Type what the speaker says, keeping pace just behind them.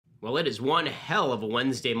Well, it is one hell of a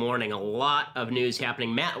Wednesday morning. A lot of news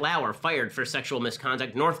happening. Matt Lauer fired for sexual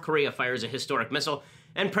misconduct. North Korea fires a historic missile.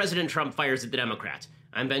 And President Trump fires at the Democrats.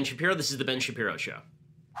 I'm Ben Shapiro. This is The Ben Shapiro Show.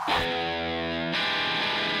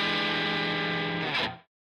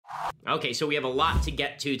 Okay, so we have a lot to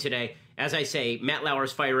get to today. As I say, Matt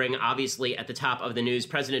Lauer's firing, obviously, at the top of the news.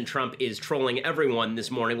 President Trump is trolling everyone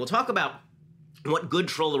this morning. We'll talk about what good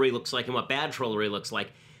trollery looks like and what bad trollery looks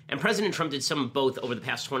like. And President Trump did some of both over the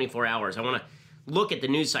past 24 hours. I want to look at the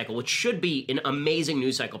news cycle, which should be an amazing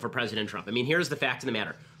news cycle for President Trump. I mean, here's the fact of the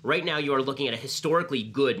matter. Right now, you are looking at a historically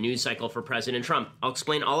good news cycle for President Trump. I'll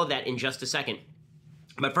explain all of that in just a second.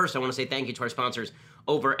 But first, I want to say thank you to our sponsors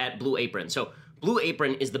over at Blue Apron. So Blue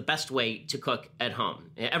Apron is the best way to cook at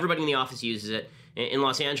home. Everybody in the office uses it. In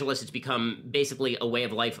Los Angeles, it's become basically a way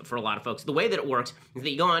of life for a lot of folks. The way that it works is that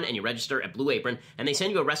you go on and you register at Blue Apron, and they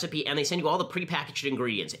send you a recipe, and they send you all the prepackaged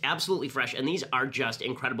ingredients, absolutely fresh, and these are just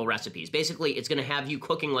incredible recipes. Basically, it's going to have you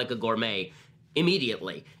cooking like a gourmet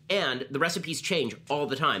immediately, and the recipes change all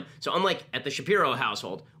the time. So unlike at the Shapiro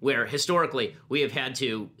household, where historically we have had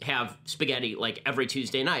to have spaghetti like every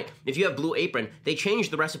Tuesday night, if you have Blue Apron, they change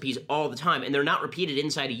the recipes all the time, and they're not repeated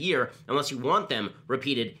inside a year unless you want them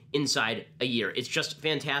repeated inside a year. It's just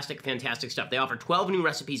fantastic, fantastic stuff. They offer 12 new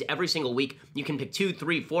recipes every single week. You can pick 2,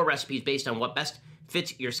 3, 4 recipes based on what best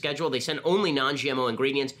fits your schedule. They send only non-GMO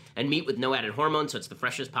ingredients and meat with no added hormones, so it's the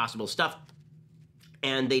freshest possible stuff.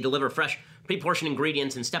 And they deliver fresh, pre-portioned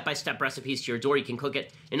ingredients and step-by-step recipes to your door. You can cook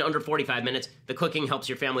it in under 45 minutes. The cooking helps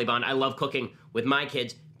your family bond. I love cooking with my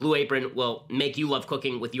kids. Blue Apron will make you love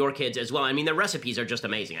cooking with your kids as well. I mean, their recipes are just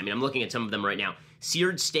amazing. I mean, I'm looking at some of them right now.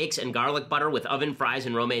 Seared steaks and garlic butter with oven fries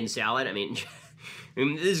and romaine salad. I mean,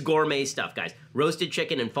 this is gourmet stuff, guys. Roasted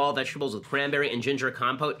chicken and fall vegetables with cranberry and ginger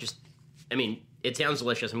compote. It sounds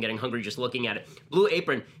delicious. I'm getting hungry just looking at it. Blue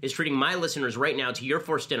Apron is treating my listeners right now to your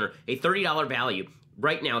first dinner, a $30 value.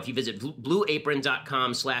 Right now, if you visit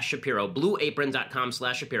blueapron.com/Shapiro,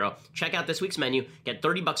 blueapron.com/Shapiro, check out this week's menu, get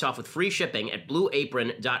 $30 off with free shipping at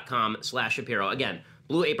blueapron.com/Shapiro. Again,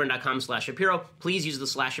 blueapron.com/Shapiro. Please use the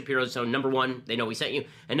 /Shapiro. So number one, they know we sent you.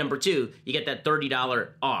 And number two, you get that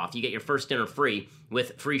 $30 off. You get your first dinner free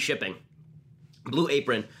with free shipping. Blue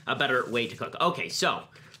Apron, a better way to cook. Okay, so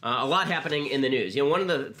a lot happening in the news. You know, one of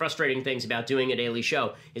the frustrating things about doing a daily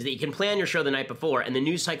show is that you can plan your show the night before, and the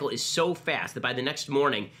news cycle is so fast that by the next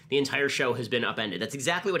morning, the entire show has been upended. That's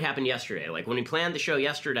exactly what happened yesterday. Like, when we planned the show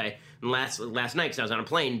yesterday, and last night, because I was on a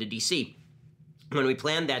plane to D.C., when we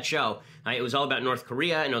planned that show, it was all about North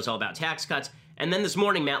Korea, and it was all about tax cuts. And then this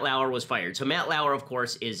morning, Matt Lauer was fired. So Matt Lauer, of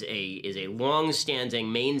course, is a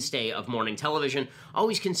long-standing mainstay of morning television,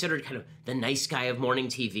 always considered kind of the nice guy of morning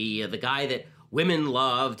TV, the guy that women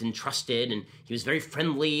loved and trusted, and he was very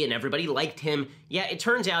friendly, and everybody liked him. Yeah, it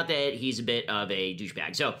turns out that he's a bit of a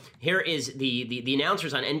douchebag. So here is the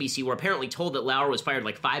announcers on NBC were apparently told that Lauer was fired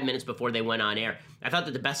like 5 minutes before they went on air. I thought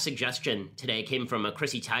that the best suggestion today came from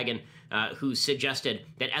Chrissy Teigen, who suggested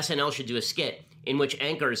that SNL should do a skit in which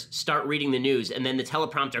anchors start reading the news, and then the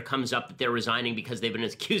teleprompter comes up that they're resigning because they've been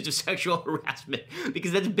accused of sexual harassment.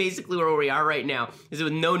 Because that's basically where we are right now, is that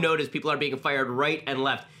with no notice, people are being fired right and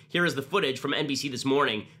left. Here is the footage from NBC this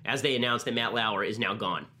morning as they announced that Matt Lauer is now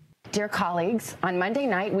gone. Dear colleagues, on Monday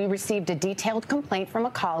night, we received a detailed complaint from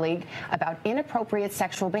a colleague about inappropriate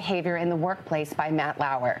sexual behavior in the workplace by Matt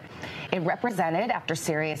Lauer. It represented, after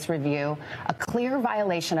serious review, a clear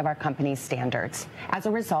violation of our company's standards. As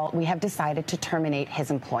a result, we have decided to terminate his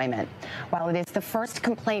employment. While it is the first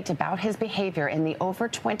complaint about his behavior in the over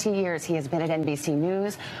 20 years he has been at NBC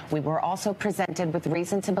News, we were also presented with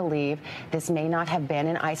reason to believe this may not have been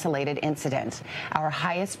an isolated incident. Our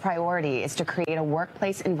highest priority is to create a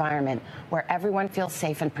workplace environment where everyone feels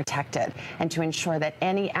safe and protected, and to ensure that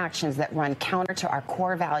any actions that run counter to our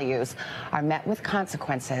core values are met with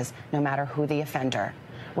consequences, no matter who the offender.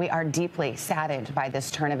 We are deeply saddened by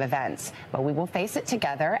this turn of events, but we will face it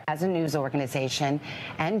together as a news organization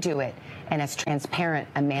and do it in as transparent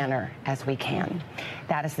a manner as we can.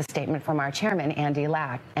 That is the statement from our chairman, Andy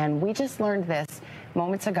Lack, and we just learned this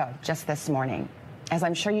moments ago, just this morning. As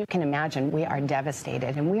I'm sure you can imagine, we are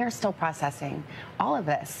devastated, and we are still processing all of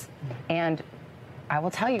this. And I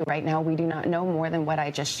will tell you right now, we do not know more than what I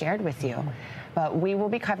just shared with you. But we will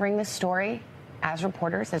be covering this story as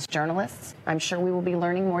reporters, as journalists. I'm sure we will be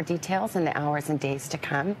learning more details in the hours and days to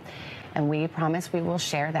come. And we promise we will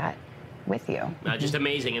share that with you. Just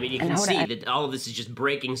amazing. I mean, you can see that all of this is just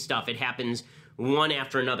breaking stuff. It happens one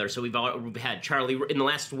after another. So we've had in the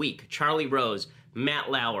last week, Charlie Rose, Matt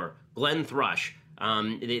Lauer, Glenn Thrush,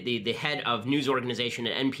 the head of news organization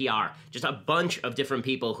at NPR, just a bunch of different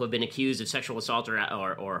people who have been accused of sexual assault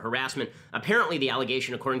or harassment. Apparently, the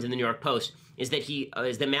allegation, according to the New York Post, is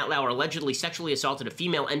that Matt Lauer allegedly sexually assaulted a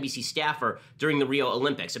female NBC staffer during the Rio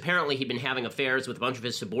Olympics. Apparently, he'd been having affairs with a bunch of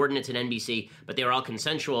his subordinates at NBC, but they were all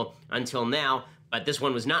consensual until now. But this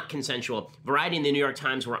one was not consensual. Variety and the New York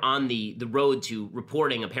Times were on the road to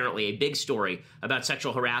reporting, apparently, a big story about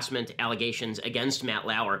sexual harassment allegations against Matt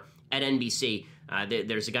Lauer at NBC.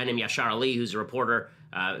 There's a guy named Yashar Ali who's a reporter.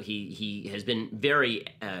 He has been very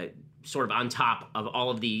sort of on top of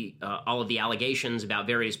all of the allegations about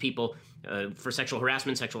various people for sexual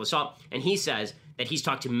harassment, sexual assault, and he says that he's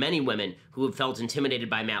talked to many women who have felt intimidated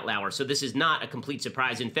by Matt Lauer. So this is not a complete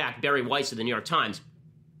surprise. In fact, Barry Weiss of the New York Times,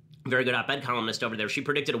 very good op-ed columnist over there, she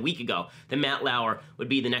predicted a week ago that Matt Lauer would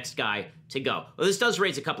be the next guy to go. Well, this does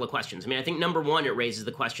raise a couple of questions. I mean, I think number one, it raises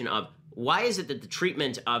the question of why is it that the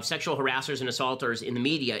treatment of sexual harassers and assaulters in the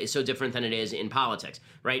media is so different than it is in politics,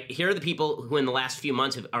 right? Here are the people who in the last few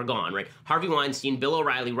months are gone, right? Harvey Weinstein, Bill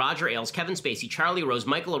O'Reilly, Roger Ailes, Kevin Spacey, Charlie Rose,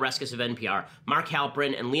 Michael Oreskes of NPR, Mark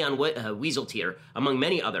Halperin, and Leon Wieseltier, among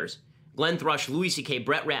many others. Glenn Thrush, Louis C.K.,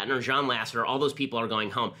 Brett Ratner, John Lasseter, all those people are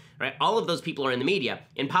going home, right? All of those people are in the media.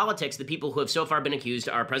 In politics, the people who have so far been accused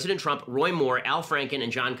are President Trump, Roy Moore, Al Franken,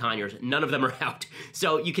 and John Conyers. None of them are out.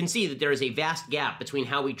 So you can see that there is a vast gap between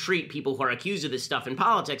how we treat people who are accused of this stuff in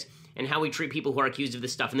politics and how we treat people who are accused of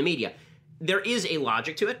this stuff in the media. There is a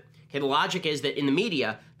logic to it. Okay, the logic is that in the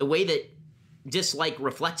media, the way that dislike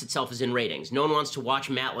reflects itself is in ratings. No one wants to watch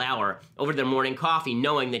Matt Lauer over their morning coffee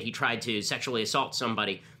knowing that he tried to sexually assault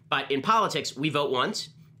somebody. But in politics, we vote once,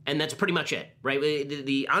 and that's pretty much it, right?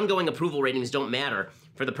 The ongoing approval ratings don't matter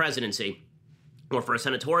for the presidency or for a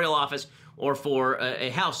senatorial office or for a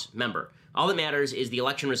House member. All that matters is the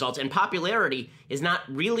election results, and popularity is not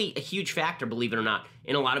really a huge factor, believe it or not,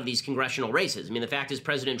 in a lot of these congressional races. I mean, the fact is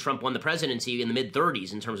President Trump won the presidency in the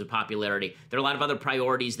mid-30s in terms of popularity. There are a lot of other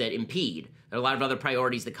priorities that impede. There are a lot of other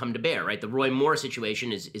priorities that come to bear, right? The Roy Moore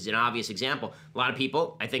situation is an obvious example. A lot of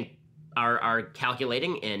people, I think, are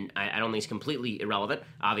calculating, and I don't think it's completely irrelevant,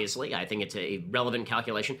 obviously. I think it's a relevant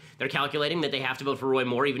calculation. They're calculating that they have to vote for Roy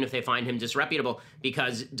Moore even if they find him disreputable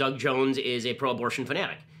because Doug Jones is a pro-abortion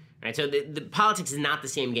fanatic. Right? So the politics is not the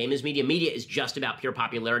same game as media. Media is just about pure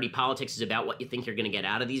popularity. Politics is about what you think you're going to get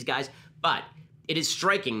out of these guys. But it is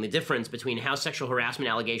striking the difference between how sexual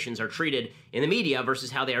harassment allegations are treated in the media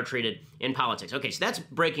versus how they are treated in politics. Okay, so that's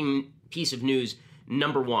breaking piece of news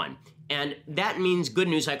number one. And that means good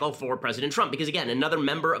news cycle for President Trump because, again, another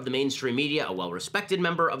member of the mainstream media, a well-respected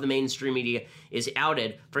member of the mainstream media, is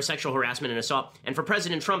outed for sexual harassment and assault. And for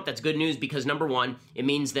President Trump, that's good news because, number one, it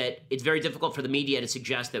means that it's very difficult for the media to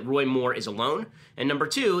suggest that Roy Moore is alone. And number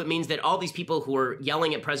two, it means that all these people who were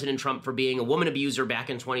yelling at President Trump for being a woman abuser back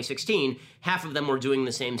in 2016, half of them were doing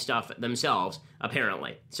the same stuff themselves,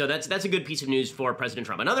 apparently. So that's a good piece of news for President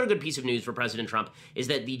Trump. Another good piece of news for President Trump is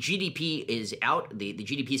that the GDP is out. The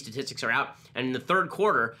GDP statistics are out. And in the third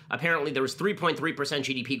quarter, apparently there was 3.3%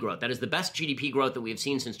 GDP growth. That is the best GDP growth that we have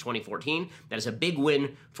seen since 2014. That is a big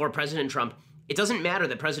win for President Trump. It doesn't matter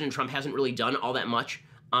that President Trump hasn't really done all that much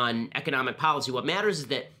on economic policy. What matters is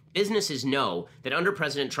that businesses know that under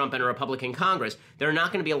President Trump and a Republican Congress, there are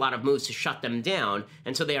not going to be a lot of moves to shut them down.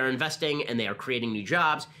 And so they are investing and they are creating new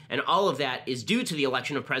jobs. And all of that is due to the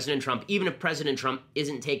election of President Trump, even if President Trump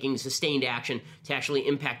isn't taking sustained action to actually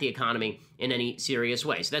impact the economy in any serious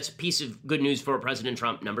way. So that's a piece of good news for President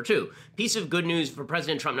Trump, number two. Piece of good news for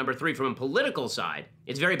President Trump, number three, from a political side.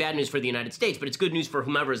 It's very bad news for the United States, but it's good news for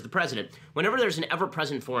whomever is the president. Whenever there's an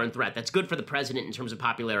ever-present foreign threat, that's good for the president in terms of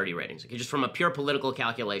popularity ratings, okay, just from a pure political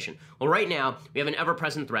calculation. Well, right now, we have an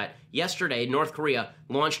ever-present threat. Yesterday, North Korea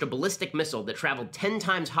launched a ballistic missile that traveled 10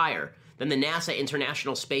 times higher than the NASA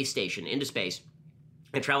International Space Station into space.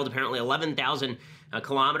 It traveled apparently 11,000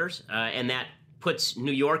 kilometers, and that puts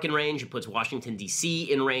New York in range, it puts Washington,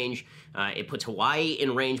 D.C. in range, it puts Hawaii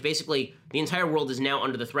in range. Basically, the entire world is now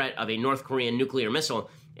under the threat of a North Korean nuclear missile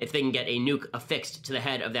if they can get a nuke affixed to the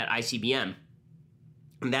head of that ICBM.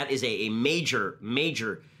 And that is a major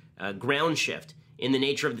ground shift in the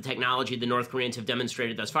nature of the technology the North Koreans have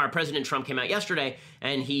demonstrated thus far. President Trump came out yesterday,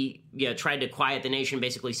 and he tried to quiet the nation,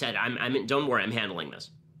 basically said, don't worry, I'm handling this.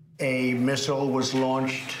 A missile was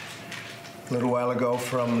launched a little while ago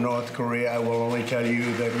from North Korea. I will only tell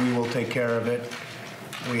you that we will take care of it.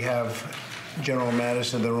 We have General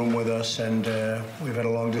Mattis in the room with us, and we've had a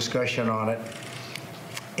long discussion on it.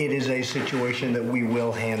 It is a situation that we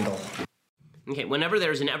will handle. Okay, whenever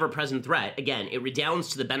there's an ever-present threat, again, it redounds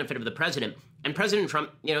to the benefit of the president And President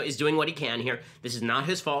Trump, is doing what he can here. This is not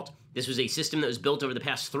his fault. This was a system that was built over the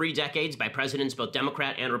past 3 decades by presidents, both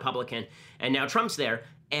Democrat and Republican. And now Trump's there.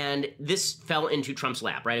 And this fell into Trump's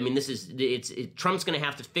lap, right? I mean, Trump's going to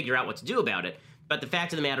have to figure out what to do about it. But the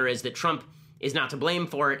fact of the matter is that Trump is not to blame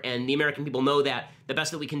for it, and the American people know that. The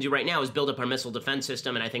best that we can do right now is build up our missile defense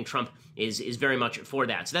system, and I think Trump is very much for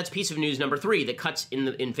that. So that's piece of news number 3 that cuts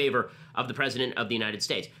in favor of the President of the United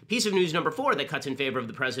States. Piece of news number 4 that cuts in favor of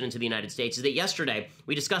the President of the United States is that yesterday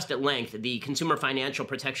we discussed at length the Consumer Financial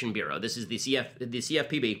Protection Bureau. This is the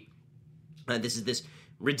CFPB. This is this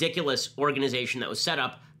ridiculous organization that was set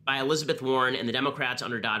up by Elizabeth Warren and the Democrats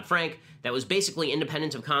under Dodd-Frank that was basically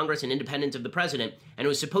independent of Congress and independent of the president, and it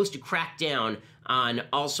was supposed to crack down on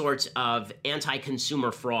all sorts of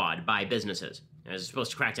anti-consumer fraud by businesses. It was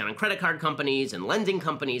supposed to crack down on credit card companies and lending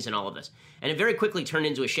companies and all of this. And it very quickly turned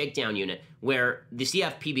into a shakedown unit where the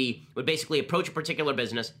CFPB would basically approach a particular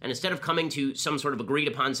business, and instead of coming to some sort of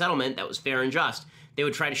agreed-upon settlement that was fair and just, they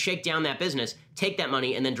would try to shake down that business, take that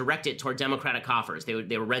money, and then direct it toward Democratic coffers.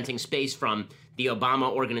 They were renting space from the Obama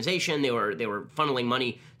organization. They were funneling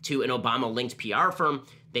money to an Obama-linked PR firm.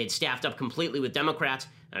 They had staffed up completely with Democrats.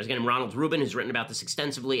 I was getting Ronald Rubin, who's written about this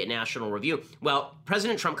extensively at National Review. Well,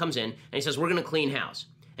 President Trump comes in, and he says, we're going to clean house.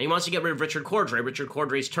 And he wants to get rid of Richard Cordray. Richard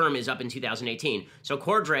Cordray's term is up in 2018. So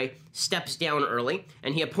Cordray steps down early,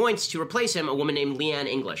 and he appoints to replace him a woman named Leanne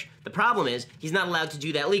English. The problem is he's not allowed to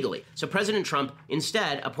do that legally. So President Trump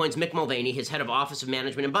instead appoints Mick Mulvaney, his head of Office of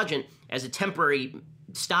Management and Budget, as a temporary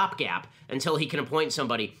stopgap until he can appoint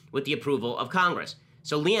somebody with the approval of Congress.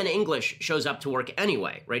 So Leanne English shows up to work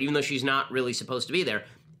anyway, right, even though she's not really supposed to be there.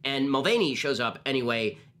 And Mulvaney shows up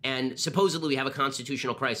anyway, and supposedly we have a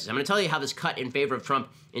constitutional crisis. I'm going to tell you how this cut in favor of Trump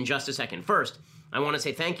in just a second. First, I want to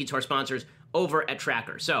say thank you to our sponsors over at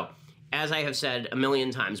Tracker. So, as I have said a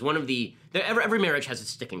million times, every marriage has its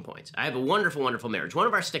sticking points. I have a wonderful, wonderful marriage. One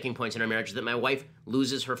of our sticking points in our marriage is that my wife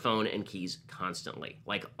loses her phone and keys constantly,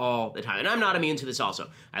 like all the time. And I'm not immune to this also.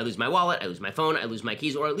 I lose my wallet, I lose my phone, I lose my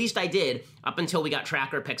keys, or at least I did up until we got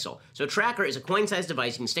Tracker Pixel. So Tracker is a coin-sized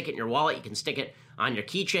device. You can stick it in your wallet, you can stick it on your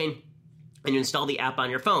keychain, and you install the app on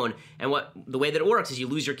your phone. And the way that it works is you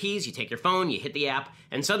lose your keys, you take your phone, you hit the app,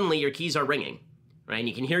 and suddenly your keys are ringing, right? And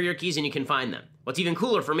you can hear your keys and you can find them. What's even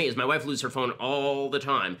cooler for me is my wife loses her phone all the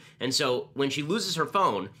time. And so when she loses her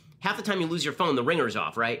phone, half the time you lose your phone, the ringer's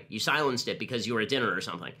off, right? You silenced it because you were at dinner or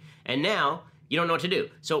something. And now you don't know what to do.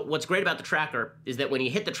 So what's great about the Tracker is that when you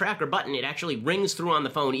hit the Tracker button, it actually rings through on the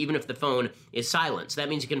phone even if the phone is silent. So that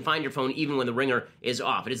means you can find your phone even when the ringer is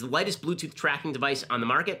off. It is the lightest Bluetooth tracking device on the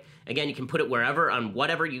market. Again, you can put it wherever, on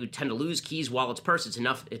whatever you tend to lose, keys, wallets, purse.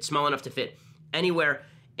 It's small enough to fit anywhere.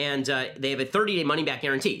 And they have a 30-day money-back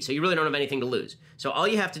guarantee, so you really don't have anything to lose. So all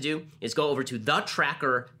you have to do is go over to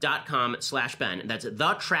thetracker.com/Ben. That's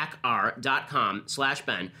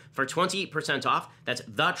thetracker.com/Ben for 20% off. That's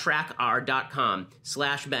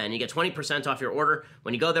thetracker.com/Ben. You get 20% off your order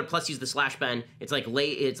when you go there. Plus, use the /Ben. It's like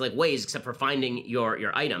Waze, except for finding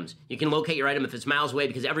your items. You can locate your item if it's miles away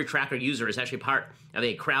because every Tracker user is actually part of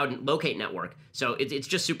a crowd locate network. So it's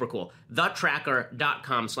just super cool.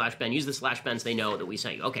 Thetracker.com/Ben. Use the /Ben so they know that we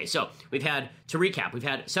sent you. Okay, so we've had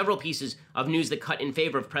several pieces of news that cut in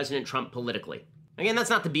favor of President Trump politically. Again, that's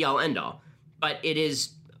not the be-all, end-all, but it is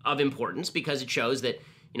of importance because it shows that,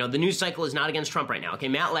 the news cycle is not against Trump right now. Okay,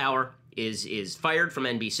 Matt Lauer is fired from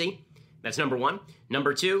NBC. That's number one.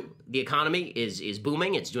 Number two, the economy is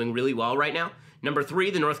booming. It's doing really well right now. Number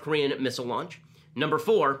three, the North Korean missile launch. Number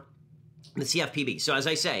four, the CFPB. So as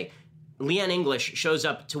I say, Leanne English shows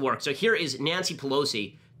up to work. So here is Nancy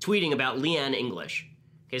Pelosi tweeting about Leanne English.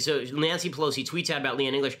 Okay, so Nancy Pelosi tweets out about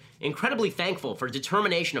Leanne English, incredibly thankful for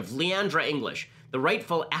determination of Leandra English, the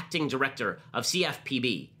rightful acting director of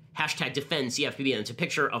CFPB. Hashtag defend CFPB. And it's a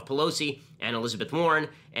picture of Pelosi and Elizabeth Warren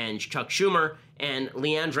and Chuck Schumer and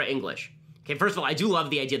Leandra English. Okay, first of all, I do love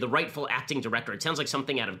the idea of the rightful acting director. It sounds like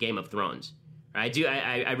something out of Game of Thrones.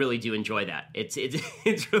 I really do enjoy that. It's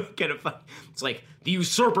really kind of fun. It's like, the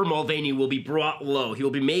usurper Mulvaney will be brought low. He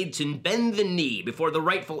will be made to bend the knee before the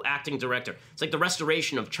rightful acting director. It's like the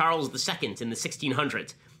restoration of Charles II in the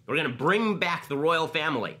 1600s. We're going to bring back the royal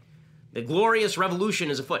family. The glorious revolution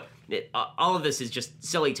is afoot. All of this is just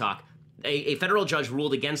silly talk. A federal judge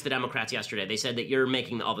ruled against the Democrats yesterday. They said that you're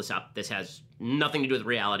making all this up. This has nothing to do with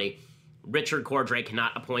reality. Richard Cordray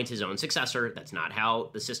cannot appoint his own successor. That's not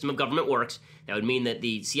how the system of government works. That would mean that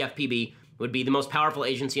the CFPB would be the most powerful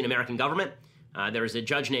agency in American government. There is a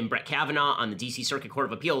judge named Brett Kavanaugh on the D.C. Circuit Court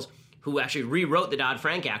of Appeals who actually rewrote the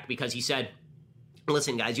Dodd-Frank Act because he said,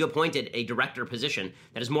 listen, guys, you appointed a director position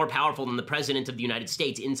that is more powerful than the president of the United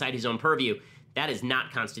States inside his own purview. That is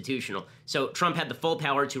not constitutional. So Trump had the full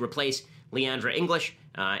power to replace Leandra English,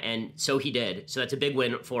 and so he did. So that's a big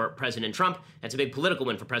win for President Trump. That's a big political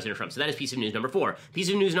win for President Trump. So that is piece of news number 4. Piece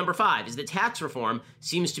of news number 5 is that tax reform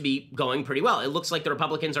seems to be going pretty well. It looks like the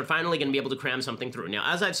Republicans are finally going to be able to cram something through. Now,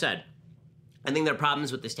 as I've said, I think there are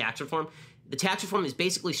problems with this tax reform. The tax reform is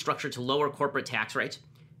basically structured to lower corporate tax rates.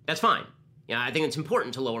 That's fine. Yeah, I think it's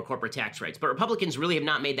important to lower corporate tax rates, but Republicans really have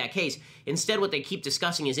not made that case. Instead, what they keep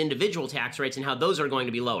discussing is individual tax rates and how those are going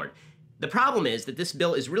to be lowered. The problem is that this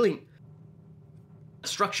bill is really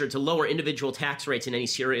structured to lower individual tax rates in any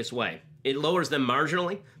serious way. It lowers them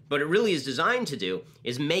marginally, but it really is designed to do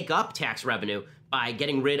is make up tax revenue by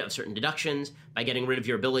getting rid of certain deductions, by getting rid of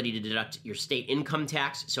your ability to deduct your state income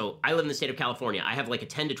tax. So I live in the state of California. I have like a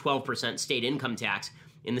 10 to 12% state income tax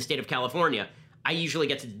in the state of California. I usually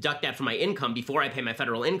get to deduct that from my income before I pay my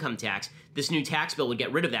federal income tax. This new tax bill would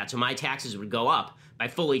get rid of that, so my taxes would go up by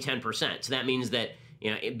fully 10%. So that means that,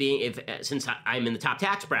 since I'm in the top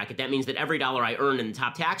tax bracket, that means that every dollar I earn in the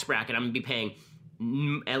top tax bracket, I'm going to be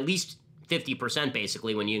paying at least 50%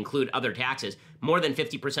 basically when you include other taxes. More than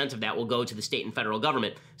 50% of that will go to the state and federal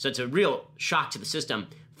government. So it's a real shock to the system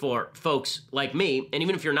for folks like me. And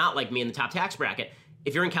even if you're not like me in the top tax bracket,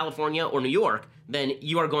 if you're in California or New York, then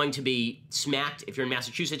you are going to be smacked. If you're in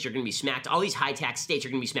Massachusetts, you're going to be smacked. All these high tax states are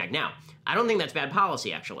going to be smacked. Now, I don't think that's bad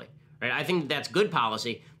policy, actually. Right? I think that's good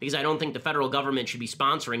policy because I don't think the federal government should be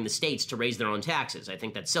sponsoring the states to raise their own taxes. I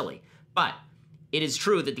think that's silly. But it is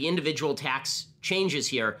true that the individual tax changes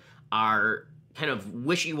here are kind of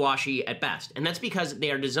wishy-washy at best. And that's because they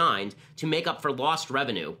are designed to make up for lost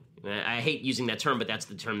revenue. I hate using that term, but that's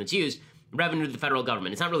the term that's used. Revenue to the federal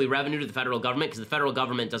government. It's not really revenue to the federal government because the federal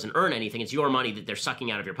government doesn't earn anything. It's your money that they're sucking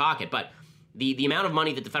out of your pocket. But the amount of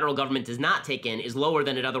money that the federal government does not take in is lower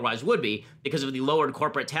than it otherwise would be because of the lowered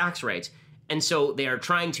corporate tax rates. And so they are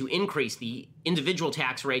trying to increase the individual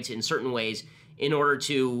tax rates in certain ways in order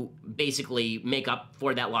to basically make up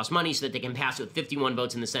for that lost money so that they can pass it with 51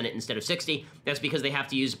 votes in the Senate instead of 60. That's because they have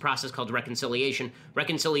to use a process called reconciliation.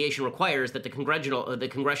 Reconciliation requires that the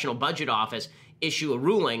Congressional Budget Office issue a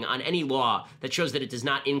ruling on any law that shows that it does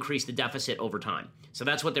not increase the deficit over time. So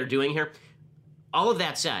that's what they're doing here. All of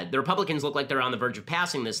that said, the Republicans look like they're on the verge of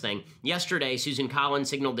passing this thing. Yesterday, Susan Collins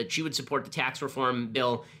signaled that she would support the tax reform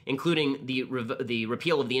bill, including the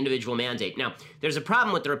repeal of the individual mandate. Now, there's a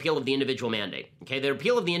problem with the repeal of the individual mandate. Okay, the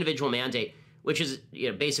repeal of the individual mandate, which is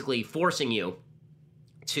basically forcing you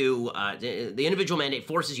to the individual mandate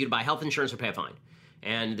forces you to buy health insurance or pay a fine.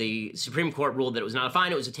 And the Supreme Court ruled that it was not a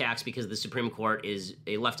fine, it was a tax because the Supreme Court is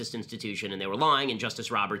a leftist institution and they were lying, and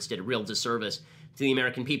Justice Roberts did a real disservice to the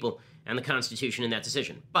American people and the Constitution in that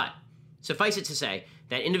decision. But suffice it to say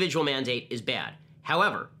that individual mandate is bad.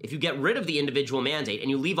 However, if you get rid of the individual mandate and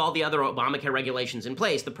you leave all the other Obamacare regulations in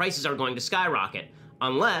place, the prices are going to skyrocket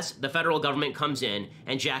unless the federal government comes in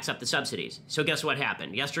and jacks up the subsidies. So guess what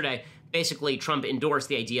happened? Yesterday, basically, Trump endorsed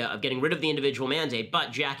the idea of getting rid of the individual mandate,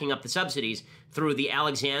 but jacking up the subsidies through the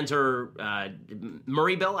Alexander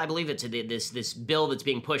Murray bill. I believe it's this bill that's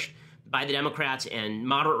being pushed by the Democrats and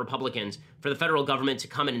moderate Republicans for the federal government to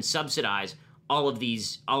come in and subsidize all of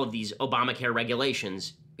these Obamacare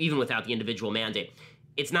regulations, even without the individual mandate.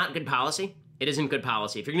 It's not good policy. It isn't good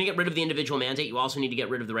policy. If you're going to get rid of the individual mandate, you also need to get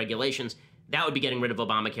rid of the regulations. That would be getting rid of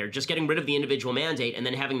Obamacare. Just getting rid of the individual mandate and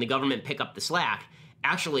then having the government pick up the slack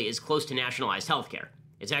actually is close to nationalized health care.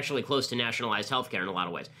 It's actually close to nationalized health care in a lot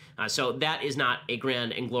of ways. So that is not a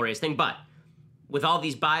grand and glorious thing. But with all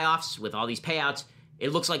these buy-offs, with all these payouts,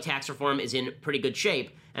 it looks like tax reform is in pretty good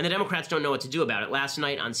shape, and the Democrats don't know what to do about it. Last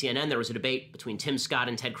night on CNN, there was a debate between Tim Scott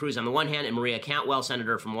and Ted Cruz on the one hand, and Maria Cantwell,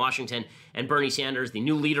 senator from Washington, and Bernie Sanders, the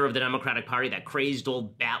new leader of the Democratic Party, that crazed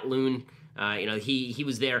old bat loon. He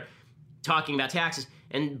was there talking about taxes,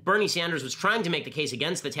 and Bernie Sanders was trying to make the case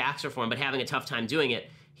against the tax reform, but having a tough time doing it.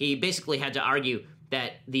 He basically had to argue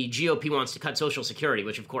that the GOP wants to cut Social Security,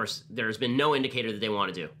 which, of course, there's been no indicator that they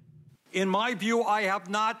want to do. In my view, I have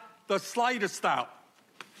not the slightest doubt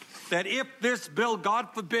that if this bill,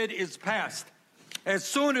 God forbid, is passed, as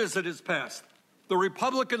soon as it is passed, the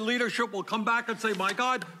Republican leadership will come back and say, my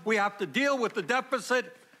God, we have to deal with the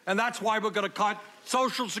deficit, and that's why we're going to cut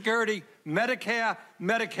Social Security, Medicare,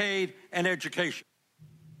 Medicaid, and education.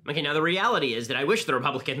 Okay, now the reality is that I wish the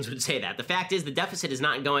Republicans would say that. The fact is the deficit is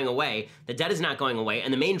not going away, the debt is not going away,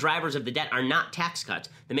 and the main drivers of the debt are not tax cuts.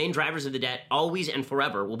 The main drivers of the debt, always and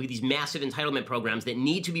forever, will be these massive entitlement programs that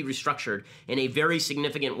need to be restructured in a very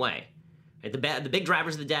significant way. The big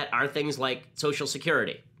drivers of the debt are things like Social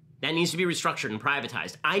Security. That needs to be restructured and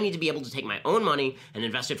privatized. I need to be able to take my own money and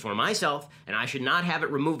invest it for myself, and I should not have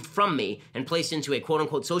it removed from me and placed into a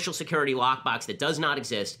quote-unquote Social Security lockbox that does not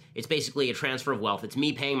exist. It's basically a transfer of wealth. It's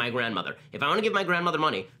me paying my grandmother. If I want to give my grandmother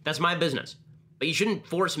money, that's my business. But you shouldn't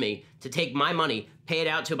force me to take my money, pay it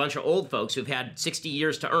out to a bunch of old folks who've had 60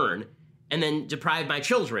 years to earn, and then deprive my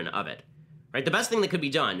children of it. Right? The best thing that could be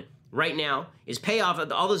done right now is pay off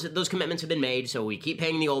all those commitments have been made, so we keep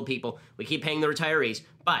paying the old people, we keep paying the retirees.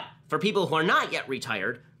 But for people who are not yet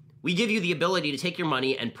retired, we give you the ability to take your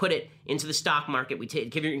money and put it into the stock market. We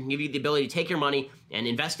give you the ability to take your money and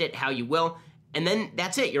invest it how you will, and then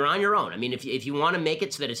that's it. You're on your own. I mean, if you want to make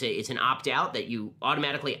it so that it's an opt-out, that you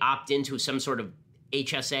automatically opt into some sort of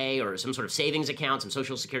HSA or some sort of savings account, some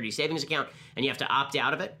Social Security savings account, and you have to opt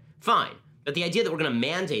out of it, fine. But the idea that we're going to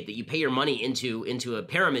mandate that you pay your money into a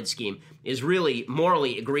pyramid scheme is really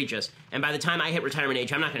morally egregious. And by the time I hit retirement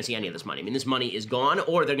age, I'm not going to see any of this money. I mean, this money is gone,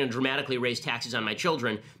 or they're going to dramatically raise taxes on my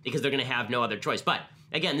children because they're going to have no other choice. But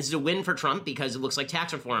again, this is a win for Trump because it looks like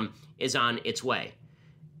tax reform is on its way.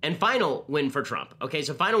 And final win for Trump. Okay,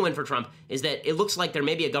 so final win for Trump is that it looks like there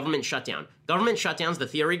may be a government shutdown. Government shutdowns, the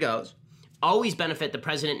theory goes, always benefit the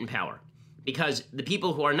president in power, because the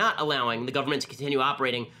people who are not allowing the government to continue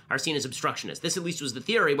operating are seen as obstructionists. This at least was the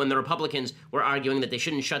theory when the Republicans were arguing that they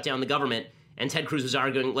shouldn't shut down the government, and Ted Cruz was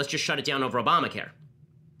arguing, let's just shut it down over Obamacare.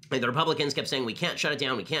 And the Republicans kept saying, we can't shut it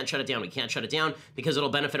down, we can't shut it down, we can't shut it down, because it'll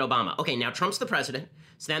benefit Obama. Okay, now Trump's the president,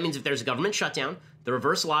 so that means if there's a government shutdown, the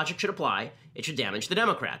reverse logic should apply. It should damage the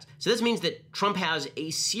Democrats. So this means that Trump has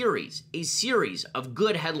a series of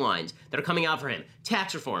good headlines that are coming out for him.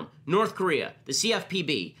 Tax reform, North Korea, the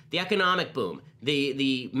CFPB, the economic boom,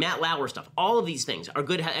 the Matt Lauer stuff. All of these things are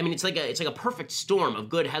good. I mean, it's like a perfect storm of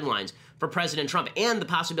good headlines for President Trump and the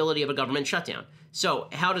possibility of a government shutdown. So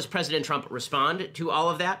how does President Trump respond to all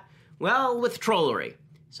of that? Well, with trollery.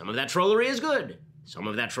 Some of that trollery is good. Some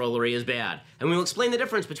of that trollery is bad. And we will explain the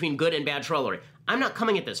difference between good and bad trollery. I'm not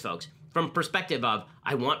coming at this, folks, from perspective of,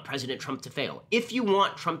 I want President Trump to fail. If you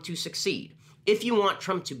want Trump to succeed, if you want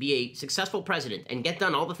Trump to be a successful president and get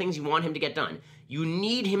done all the things you want him to get done, you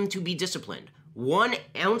need him to be disciplined. 1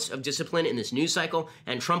 ounce of discipline in this news cycle,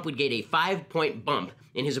 and Trump would get a 5-point bump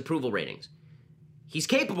in his approval ratings. He's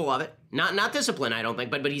capable of it. Not discipline, I don't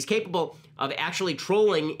think, but he's capable of actually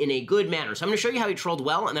trolling in a good manner. So I'm going to show you how he trolled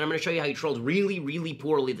well, and then I'm going to show you how he trolled really, really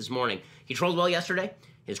poorly this morning. He trolled well yesterday.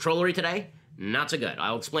 His trollery today, not so good.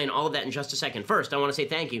 I'll explain all of that in just a second. First, I want to say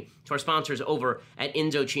thank you to our sponsors over at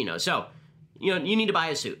Indochino. So, you need to buy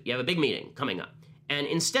a suit. You have a big meeting coming up. And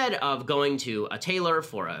instead of going to a tailor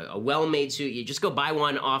for a well-made suit, you just go buy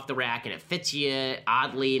one off the rack, and it fits you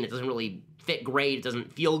oddly, and it doesn't really fit great. It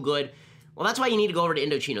doesn't feel good. Well, that's why you need to go over to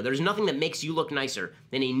Indochino. There's nothing that makes you look nicer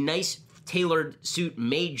than a nice tailored suit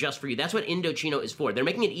made just for you. That's what Indochino is for. They're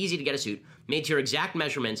making it easy to get a suit made to your exact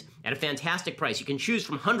measurements at a fantastic price. You can choose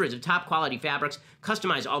from hundreds of top quality fabrics,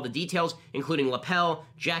 customize all the details, including lapel,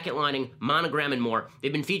 jacket lining, monogram, and more.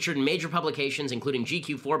 They've been featured in major publications, including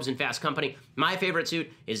GQ, Forbes, and Fast Company. My favorite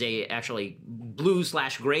suit is a actually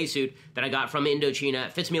blue/gray suit that I got from Indochino.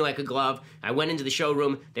 It fits me like a glove. I went into the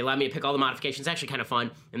showroom. They allowed me to pick all the modifications. It's actually kind of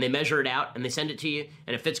fun. And they measure it out, and they send it to you.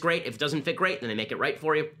 And it fits great. If it doesn't fit great, then they make it right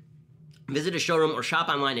for you. Visit a showroom or shop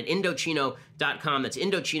online at Indochino.com. That's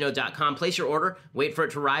Indochino.com. Place your order. Wait for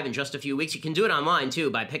it to arrive in just a few weeks. You can do it online, too,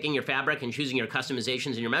 by picking your fabric and choosing your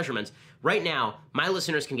customizations and your measurements. Right now, my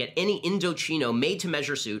listeners can get any Indochino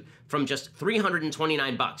made-to-measure suit from just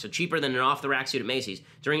 $329, so cheaper than an off-the-rack suit at Macy's,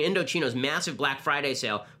 during Indochino's massive Black Friday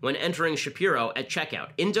sale when entering Shapiro at checkout.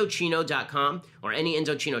 Indochino.com or any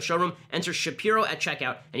Indochino showroom. Enter Shapiro at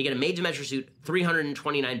checkout, and you get a made-to-measure suit,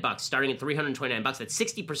 $329, starting at $329. That's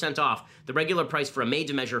 60% off the regular price for a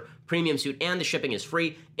made-to-measure premium suit, and the shipping is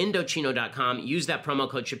free. Indochino.com. Use that promo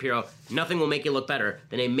code Shapiro. Nothing will make you look better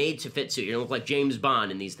than a made-to-fit suit. You're going to look like James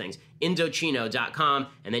Bond in these things. Indochino.com,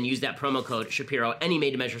 and then use that promo code Shapiro. Any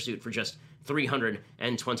made-to-measure suit for just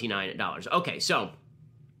 $329. Okay, so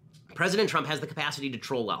President Trump has the capacity to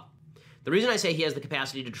troll well. The reason I say he has the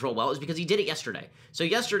capacity to troll well is because he did it yesterday. So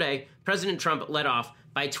yesterday, President Trump led off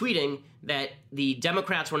by tweeting that the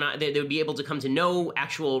Democrats were not, they would be able to come to no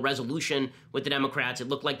actual resolution with the Democrats. It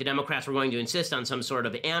looked like the Democrats were going to insist on some sort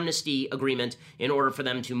of amnesty agreement in order for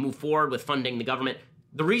them to move forward with funding the government.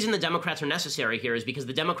 The reason the Democrats are necessary here is because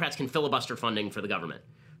the Democrats can filibuster funding for the government.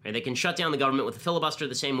 Right? They can shut down the government with a filibuster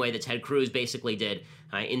the same way that Ted Cruz basically did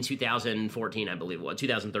in 2014, I believe it was,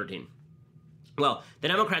 2013. Well, the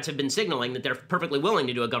Democrats have been signaling that they're perfectly willing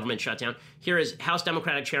to do a government shutdown. Here is House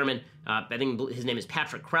Democratic Chairman, I think his name is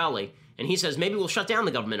Patrick Crowley, and he says, maybe we'll shut down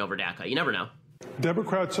the government over DACA. You never know.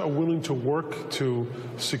 Democrats are willing to work to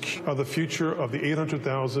secure the future of the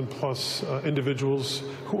 800,000 plus individuals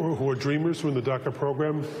who are dreamers who are in the DACA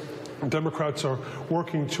program. Democrats are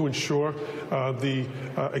working to ensure the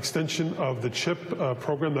extension of the CHIP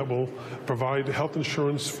program that will provide health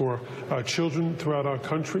insurance for children throughout our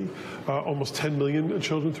country, almost 10 million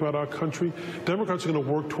children throughout our country. Democrats are going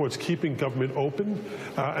to work towards keeping government open,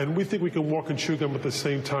 and we think we can walk and chew gum at the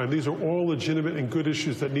same time. These are all legitimate and good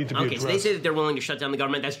issues that need to be addressed. Okay, so they say that they're willing to shut down the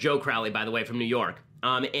government. That's Joe Crowley, by the way, from New York.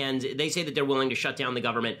 And they say that they're willing to shut down the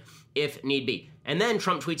government if need be. And then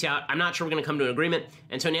Trump tweets out, I'm not sure we're going to come to an agreement.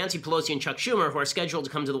 And so Nancy Pelosi and Chuck Schumer, who are scheduled to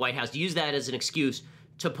come to the White House, use that as an excuse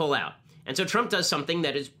to pull out. And so Trump does something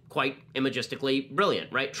that is quite imagistically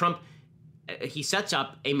brilliant, right? Trump, he sets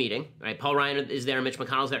up a meeting, right? Paul Ryan is there, Mitch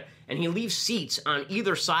McConnell's there, and he leaves seats on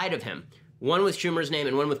either side of him, one with Schumer's name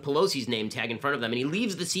and one with Pelosi's name tag in front of them. And he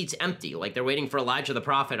leaves the seats empty, like they're waiting for Elijah the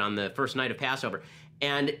prophet on the first night of Passover.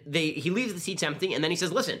 And he leaves the seats empty, and then he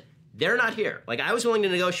says, listen, they're not here. Like, I was willing to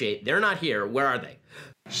negotiate. They're not here. Where are they?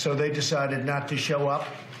 So they decided not to show up.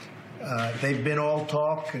 They've been all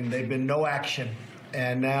talk, and they've been no action.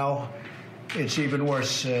 And now it's even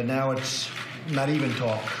worse. Now it's not even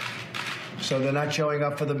talk. So they're not showing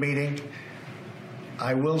up for the meeting.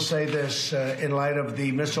 I will say this, in light of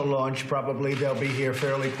the missile launch, probably they'll be here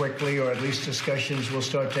fairly quickly, or at least discussions will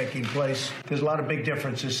start taking place. There's a lot of big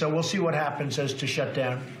differences, so we'll see what happens as to shut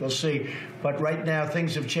down. We'll see. But right now,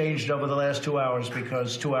 things have changed over the last 2 hours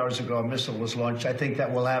because 2 hours ago a missile was launched. I think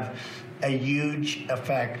that will have a huge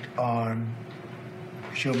effect on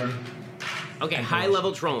Schumer. Okay,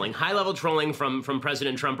 high-level trolling from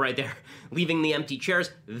President Trump right there, leaving the empty chairs.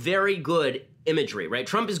 Very good imagery, right?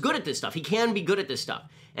 Trump is good at this stuff. He can be good at this stuff.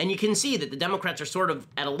 And you can see that the Democrats are sort of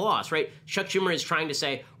at a loss, right? Chuck Schumer is trying to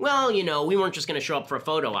say, well, you know, we weren't just going to show up for a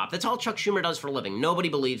photo op. That's all Chuck Schumer does for a living. Nobody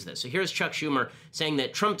believes this. So here's Chuck Schumer saying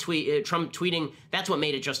that Trump tweeting, that's what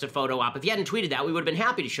made it just a photo op. If he hadn't tweeted that, we would have been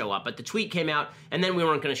happy to show up. But the tweet came out, and then we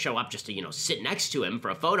weren't going to show up just to, you know, sit next to him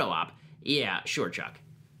for a photo op. Yeah, sure, Chuck.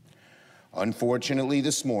 Unfortunately,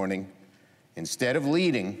 this morning, instead of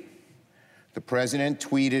leading, the president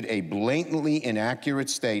tweeted a blatantly inaccurate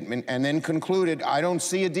statement and then concluded, I don't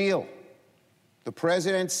see a deal. The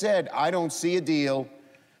president said, I don't see a deal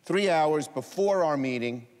 3 hours before our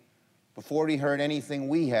meeting, before he heard anything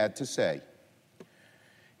we had to say.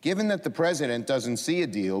 Given that the president doesn't see a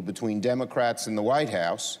deal between Democrats and the White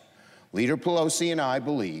House, Leader Pelosi and I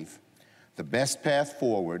believe the best path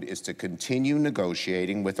forward is to continue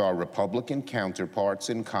negotiating with our Republican counterparts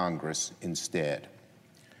in Congress instead.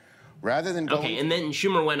 Rather than Okay, and then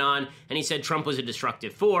Schumer went on, and he said Trump was a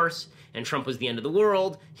destructive force, and Trump was the end of the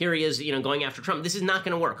world. Here he is, you know, going after Trump. This is not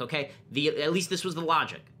going to work, okay? At least this was the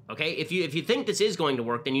logic, okay? If you think this is going to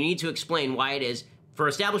work, then you need to explain why it is for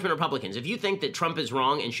establishment Republicans. If you think that Trump is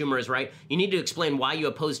wrong and Schumer is right, you need to explain why you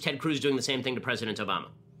oppose Ted Cruz doing the same thing to President Obama.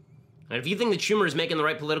 And if you think that Schumer is making the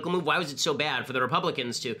right political move, why was it so bad for the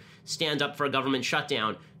Republicans to stand up for a government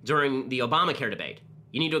shutdown during the Obamacare debate?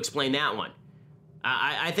 You need to explain that one.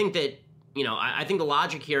 I think that, you know, I think the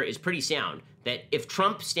logic here is pretty sound, that if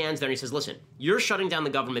Trump stands there and he says, listen, you're shutting down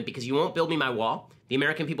the government because you won't build me my wall. The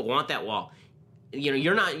American people want that wall. You know,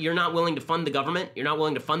 you're not willing to fund the government. You're not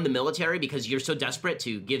willing to fund the military because you're so desperate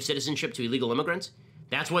to give citizenship to illegal immigrants.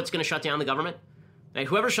 That's what's going to shut down the government. Right?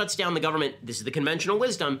 Whoever shuts down the government, this is the conventional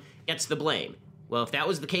wisdom, gets the blame. Well, if that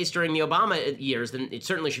was the case during the Obama years, then it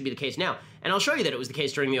certainly should be the case now. And I'll show you that it was the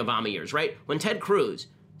case during the Obama years, right? When Ted Cruz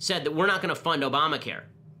said that we're not going to fund Obamacare,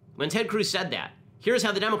 when Ted Cruz said that, here's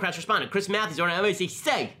how the Democrats responded. Chris Matthews, he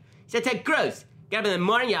said, Ted Cruz, get up in the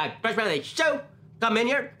morning, you brush around the show, come in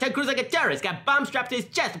here, Ted Cruz like a terrorist, got a bomb strapped to his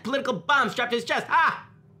chest, a political bomb strapped to his chest.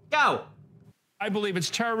 Go. I believe it's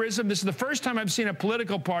terrorism. This is the first time I've seen a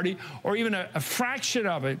political party, or even a fraction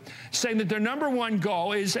of it, saying that their number one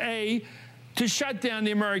goal is, A, to shut down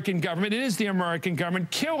the American government. It is the American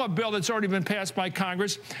government. Kill a bill that's already been passed by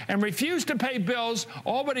Congress, and refuse to pay bills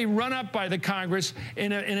already run up by the Congress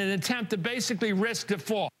in an attempt to basically risk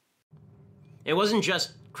default. It wasn't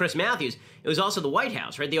just Chris Matthews. It was also the White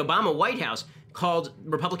House, right? The Obama White House called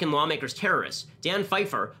Republican lawmakers terrorists. Dan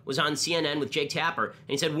Pfeiffer was on CNN with Jake Tapper, and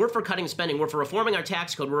he said, we're for cutting spending, we're for reforming our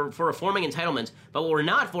tax code, we're for reforming entitlements, but what we're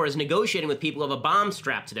not for is negotiating with people who have a bomb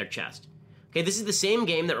strapped to their chest. Okay, this is the same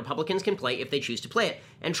game that Republicans can play if they choose to play it,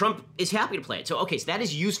 and Trump is happy to play it. So, okay, so that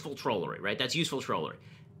is useful trollery, right? That's useful trollery.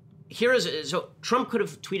 So Trump could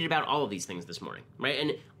have tweeted about all of these things this morning, right?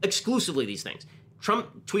 And exclusively these things.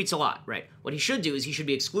 Trump tweets a lot, right? What he should do is he should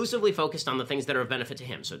be exclusively focused on the things that are of benefit to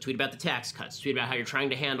him. So tweet about the tax cuts, tweet about how you're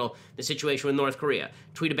trying to handle the situation with North Korea,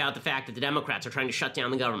 tweet about the fact that the Democrats are trying to shut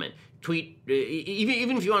down the government, tweet,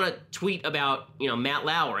 even if you want to tweet about, Matt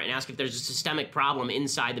Lauer and ask if there's a systemic problem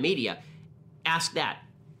inside the media, ask that.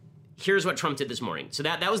 Here's what Trump did this morning. So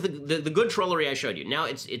that was the good trollery I showed you. Now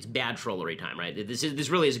it's bad trollery time, right? This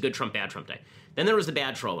really is a good Trump, bad Trump day. Then there was the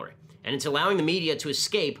bad trollery. And it's allowing the media to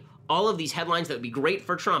escape all of these headlines that would be great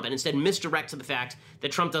for Trump and instead misdirect to the fact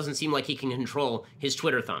that Trump doesn't seem like he can control his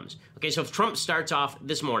Twitter thumbs. Okay, so if Trump starts off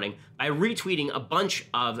this morning by retweeting a bunch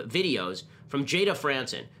of videos from Jada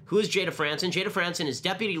Franson. Who is Jada Franson? Jada Franson is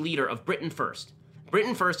deputy leader of Britain First.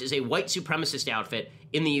 Britain First is a white supremacist outfit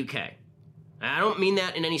in the UK. I don't mean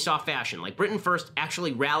that in any soft fashion. Like, Britain First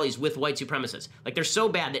actually rallies with white supremacists. Like, they're so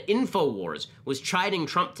bad that InfoWars was chiding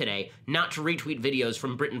Trump today not to retweet videos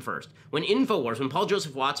from Britain First. When Paul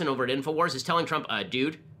Joseph Watson over at InfoWars is telling Trump,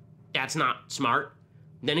 dude, that's not smart,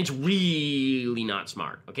 then it's really not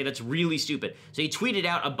smart. Okay, that's really stupid. So he tweeted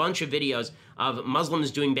out a bunch of videos of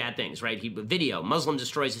Muslims doing bad things, right? Video, Muslim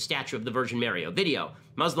destroys a statue of the Virgin Mary. Video,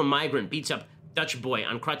 Muslim migrant beats up Dutch boy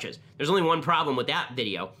on crutches. There's only one problem with that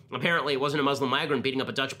video. Apparently, it wasn't a Muslim migrant beating up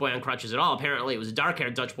a Dutch boy on crutches at all. Apparently, it was a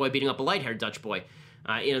dark-haired Dutch boy beating up a light-haired Dutch boy.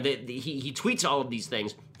 He tweets all of these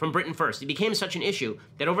things from Britain First. It became such an issue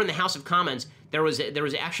that over in the House of Commons, there was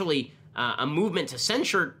actually a movement to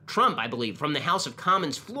censure Trump, I believe, from the House of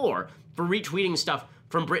Commons floor for retweeting stuff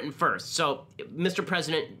from Britain First. So, Mr.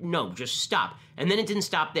 President, no, just stop. And then it didn't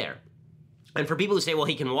stop there. And for people who say, well,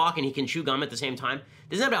 he can walk and he can chew gum at the same time,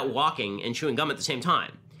 this is not about walking and chewing gum at the same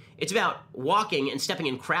time. It's about walking and stepping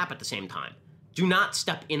in crap at the same time. Do not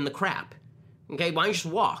step in the crap. Okay, why don't you just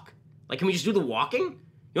walk? Like, can we just do the walking?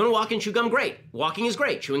 You want to walk and chew gum? Great. Walking is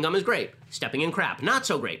great. Chewing gum is great. Stepping in crap, not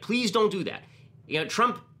so great. Please don't do that.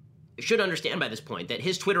 Trump should understand by this point that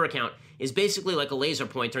his Twitter account is basically like a laser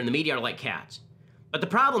pointer and the media are like cats. But the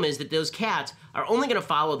problem is that those cats are only going to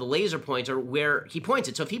follow the laser pointer where he points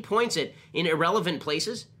it. So if he points it in irrelevant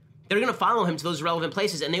places, they're going to follow him to those irrelevant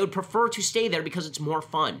places, and they would prefer to stay there because it's more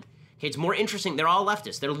fun. Okay, it's more interesting. They're all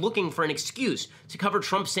leftists. They're looking for an excuse to cover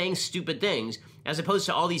Trump saying stupid things, as opposed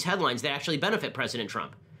to all these headlines that actually benefit President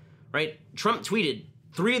Trump. Right? Trump tweeted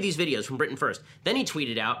 3 of these videos from Britain First. Then he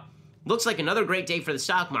tweeted out, looks like another great day for the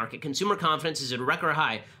stock market. Consumer confidence is at a record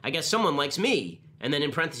high. I guess someone likes me. And then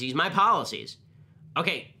in parentheses, my policies.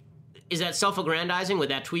 Okay, is that self-aggrandizing?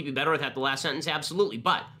 Would that tweet be better without the last sentence? Absolutely,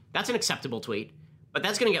 but that's an acceptable tweet. But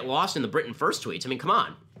that's going to get lost in the Britain First tweets. I mean, come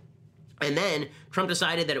on. And then Trump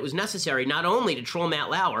decided that it was necessary not only to troll Matt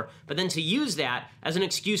Lauer, but then to use that as an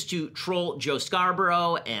excuse to troll Joe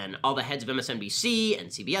Scarborough and all the heads of MSNBC and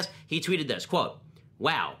CBS. He tweeted this, quote,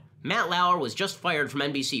 "Wow, Matt Lauer was just fired from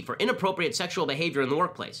NBC for inappropriate sexual behavior in the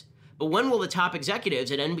workplace. But when will the top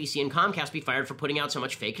executives at NBC and Comcast be fired for putting out so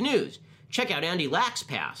much fake news? Check out Andy Lack's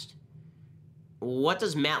past." What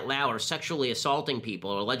does Matt Lauer sexually assaulting people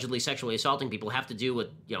or allegedly sexually assaulting people have to do with,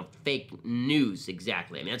 fake news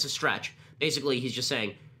exactly? I mean, that's a stretch. Basically, he's just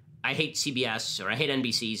saying, I hate CBS or I hate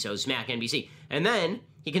NBC, so smack NBC. And then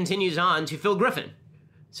he continues on to Phil Griffin.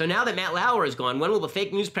 So now that Matt Lauer is gone, when will the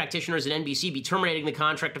fake news practitioners at NBC be terminating the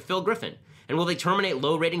contract of Phil Griffin? And will they terminate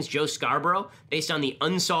low ratings Joe Scarborough based on the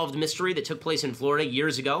unsolved mystery that took place in Florida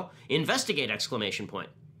years ago? Investigate, exclamation point.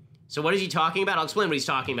 So what is he talking about? I'll explain what he's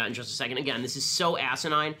talking about in just a second. Again, this is so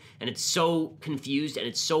asinine, and it's so confused, and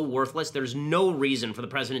it's so worthless. There's no reason for the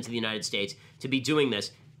President of the United States to be doing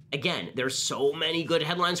this. Again, there's so many good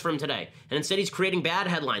headlines for him today, and instead he's creating bad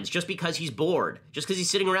headlines just because he's bored, just because he's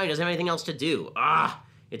sitting around, he doesn't have anything else to do.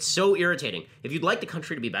 It's so irritating. If you'd like the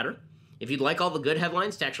country to be better, if you'd like all the good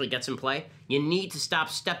headlines to actually get some play, you need to stop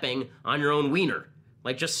stepping on your own wiener.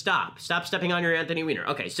 Like, just stop. Stop stepping on your Anthony Weiner.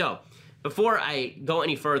 Okay, so before I go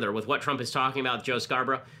any further with what Trump is talking about with Joe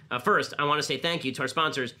Scarborough, first, I want to say thank you to our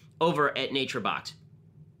sponsors over at NatureBox.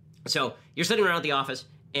 So you're sitting around at the office,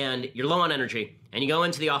 and you're low on energy, and you go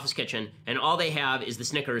into the office kitchen, and all they have is the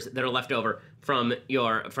Snickers that are left over from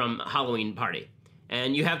Halloween party.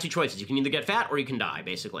 And you have 2 choices. You can either get fat or you can die,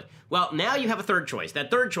 basically. Well, now you have a third choice. That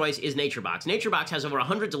third choice is NatureBox. NatureBox has over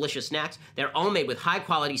 100 delicious snacks. They're all made with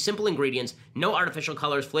high-quality, simple ingredients, no artificial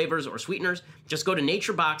colors, flavors, or sweeteners. Just go to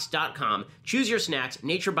naturebox.com, choose your snacks.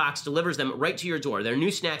 NatureBox delivers them right to your door. There are new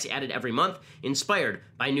snacks added every month, inspired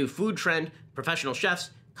by new food trend, professional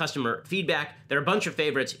chefs, customer feedback. There are a bunch of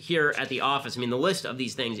favorites here at the office. I mean, the list of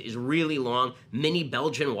these things is really long. Mini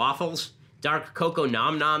Belgian waffles, dark cocoa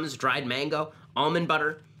nom-noms, dried mango, almond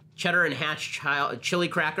butter, cheddar and Hatch chili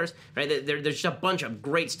crackers, right? There's just a bunch of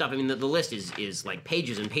great stuff. I mean, the list is like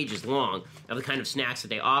pages and pages long of the kind of snacks that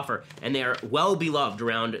they offer, and they are well beloved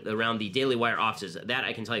around the Daily Wire offices. That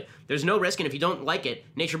I can tell you. There's no risk, and if you don't like it,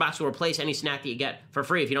 NatureBox will replace any snack that you get for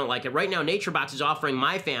free if you don't like it. Right now, NatureBox is offering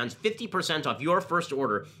my fans 50% off your first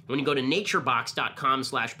order when you go to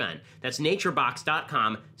naturebox.com/Ben. That's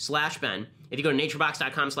naturebox.com/Ben. If you go to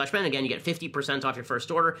naturebox.com/Ben, again, you get 50% off your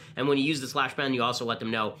first order. And when you use the /Ben, you also let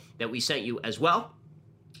them know that we sent you as well.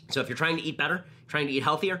 So if you're trying to eat better, trying to eat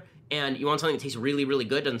healthier, and you want something that tastes really, really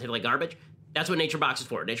good, doesn't taste like garbage, that's what NatureBox is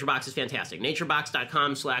for. NatureBox is fantastic.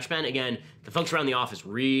 naturebox.com/Ben. Again, the folks around the office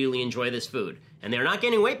really enjoy this food. And they're not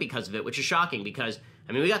gaining weight because of it, which is shocking because,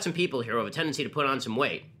 I mean, we got some people here who have a tendency to put on some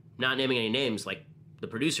weight. Not naming any names like the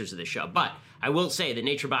producers of this show. But I will say that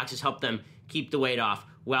NatureBox has helped them keep the weight off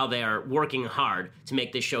while they are working hard to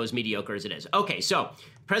make this show as mediocre as it is. Okay, so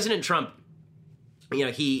President Trump, you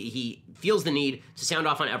know, he feels the need to sound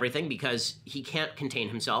off on everything because he can't contain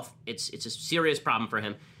himself. It's a serious problem for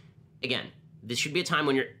him. Again, this should be a time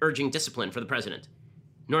when you're urging discipline for the president.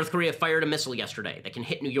 North Korea fired a missile yesterday that can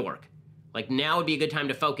hit New York. Like, now would be a good time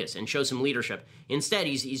to focus and show some leadership. Instead,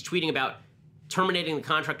 he's tweeting about terminating the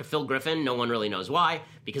contract of Phil Griffin. No one really knows why,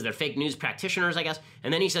 because they're fake news practitioners, I guess.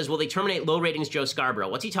 And then he says, will they terminate low ratings Joe Scarborough?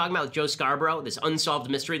 What's he talking about with Joe Scarborough, this unsolved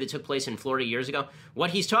mystery that took place in Florida years ago?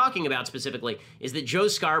 What he's talking about specifically is that Joe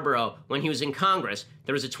Scarborough, when he was in Congress,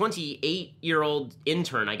 there was a 28-year-old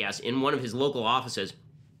intern, I guess, in one of his local offices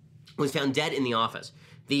who was found dead in the office.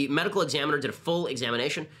 The medical examiner did a full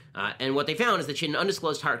examination, and what they found is that she had an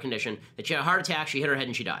undisclosed heart condition, that she had a heart attack, she hit her head,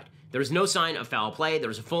 and she died. There was no sign of foul play. There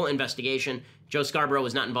was a full investigation. Joe Scarborough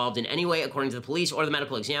was not involved in any way, according to the police or the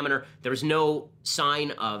medical examiner. There was no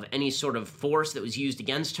sign of any sort of force that was used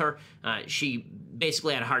against her. She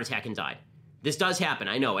basically had a heart attack and died. This does happen.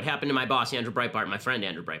 I know. It happened to my boss, Andrew Breitbart, my friend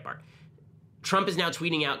Andrew Breitbart. Trump is now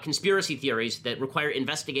tweeting out conspiracy theories that require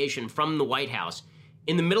investigation from the White House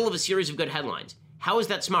in the middle of a series of good headlines. How is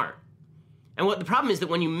that smart? And what the problem is that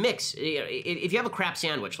when you mix, if you have a crap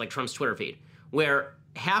sandwich like Trump's Twitter feed, where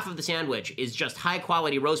half of the sandwich is just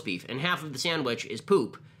high-quality roast beef and half of the sandwich is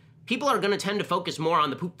poop, people are going to tend to focus more on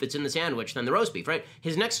the poop that's in the sandwich than the roast beef, right?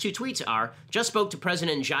 His next two tweets are, just spoke to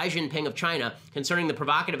President Xi Jinping of China concerning the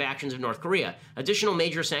provocative actions of North Korea. Additional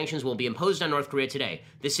major sanctions will be imposed on North Korea today.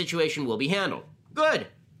 This situation will be handled. Good.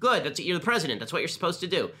 Good. You're the president. That's what you're supposed to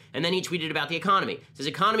do. And then he tweeted about the economy. It says,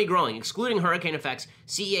 economy growing. Excluding hurricane effects,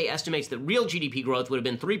 CEA estimates that real GDP growth would have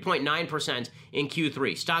been 3.9% in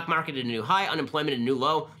Q3. Stock market at a new high, unemployment at a new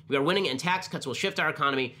low. We are winning, and tax cuts will shift our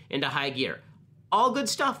economy into high gear. All good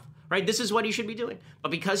stuff, right? This is what he should be doing. But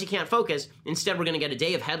because he can't focus, instead we're going to get a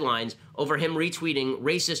day of headlines over him retweeting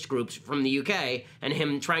racist groups from the UK and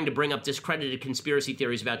him trying to bring up discredited conspiracy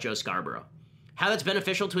theories about Joe Scarborough. How that's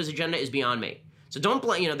beneficial to his agenda is beyond me. So don't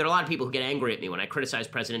blame, there are a lot of people who get angry at me when I criticize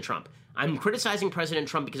President Trump. I'm criticizing President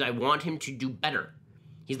Trump because I want him to do better.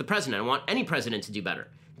 He's the president. I want any president to do better.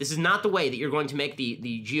 This is not the way that you're going to make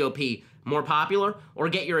the GOP more popular or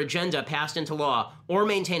get your agenda passed into law or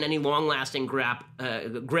maintain any long-lasting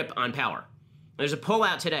grip on power. There's a poll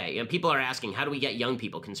out today, people are asking, how do we get young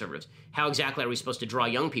people conservatives? How exactly are we supposed to draw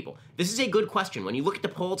young people? This is a good question. When you look at the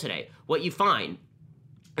poll today, what you find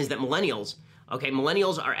is that millennials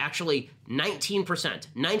are actually 19%.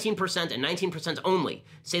 19% and 19% only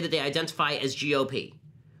say that they identify as GOP.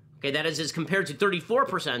 Okay, that is as compared to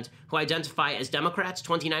 34% who identify as Democrats,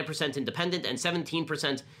 29% independent, and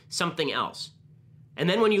 17% something else. And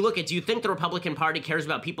then when you look at, do you think the Republican Party cares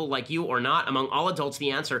about people like you or not? Among all adults,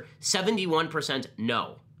 the answer, 71%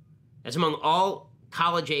 no. That's among all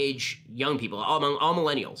college-age young people, among all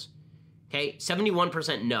millennials. Okay,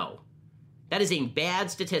 71% no. That is a bad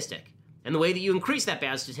statistic. And the way that you increase that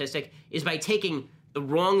bad statistic is by taking the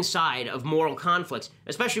wrong side of moral conflicts,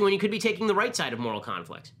 especially when you could be taking the right side of moral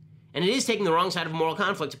conflicts. And it is taking the wrong side of moral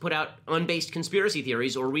conflict to put out unbased conspiracy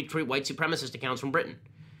theories or retweet white supremacist accounts from Britain.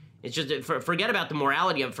 It's just, forget about the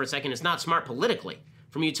morality of it for a second. It's not smart politically,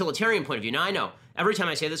 from a utilitarian point of view. Now, I know, every time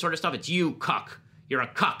I say this sort of stuff, it's you, cuck. You're a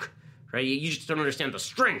cuck, right? You just don't understand the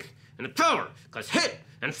strength and the power, because hit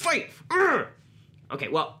and fight. Okay,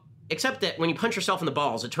 well, except that when you punch yourself in the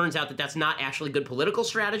balls, it turns out that that's not actually good political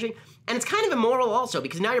strategy, and it's kind of immoral also,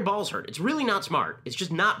 because now your balls hurt. It's really not smart. It's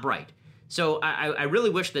just not bright. So I really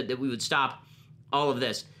wish that we would stop all of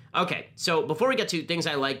this. Okay, so before we get to things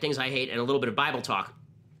I like, things I hate, and a little bit of Bible talk,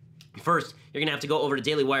 First, you're going to have to go over to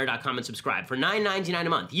dailywire.com and subscribe. For $9.99 a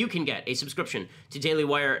month, you can get a subscription to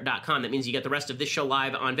dailywire.com. That means you get the rest of this show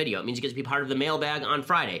live on video. It means you get to be part of the mailbag on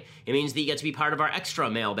Friday. It means that you get to be part of our extra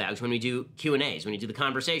mailbags when we do Q&As, when we do the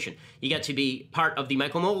conversation. You get to be part of the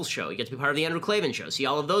Michael Knowles show. You get to be part of the Andrew Klavan show. See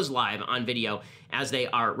all of those live on video as they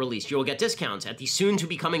are released. You will get discounts at the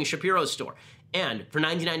soon-to-becoming Shapiro store. And for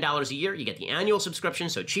 $99 a year, you get the annual subscription,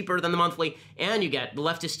 so cheaper than the monthly, and you get the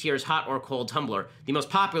Leftist Tears Hot or Cold Tumbler, the most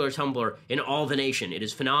popular tumbler in all the nation. It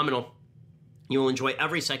is phenomenal. You will enjoy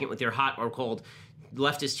every second with your hot or cold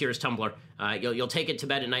Leftist Tears tumbler. You'll take it to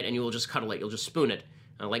bed at night and you will just cuddle it. You'll just spoon it.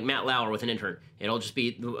 Like Matt Lauer with an intern. It'll just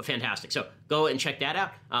be fantastic. So go and check that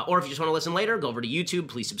out. Or if you just want to listen later, go over to YouTube.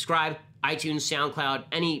 Please subscribe. iTunes, SoundCloud,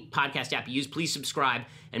 any podcast app you use, please subscribe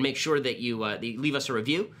and make sure that you leave us a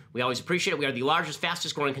review. We always appreciate it. We are the largest,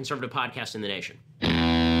 fastest growing conservative podcast in the nation.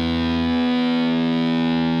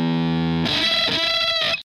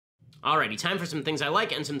 Alrighty, time for some things I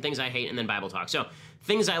like and some things I hate, and then Bible talk. So,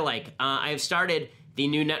 things I like. I have started the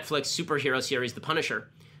new Netflix superhero series, The Punisher.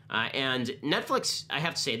 And Netflix, I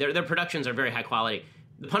have to say, their productions are very high quality.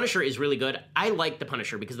 The Punisher is really good. I like The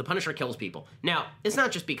Punisher because The Punisher kills people. Now, it's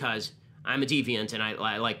not just because I'm a deviant and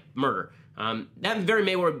I like murder. That very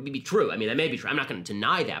may well be true. I mean, that may be true. I'm not going to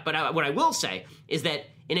deny that. But what I will say is that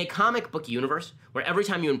in a comic book universe, where every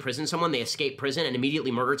time you imprison someone, they escape prison and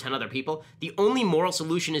immediately murder 10 other people, the only moral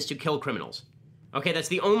solution is to kill criminals. Okay, that's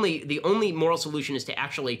the only moral solution is to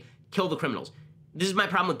actually kill the criminals. This is my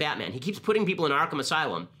problem with Batman. He keeps putting people in Arkham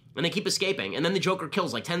Asylum, and they keep escaping, and then the Joker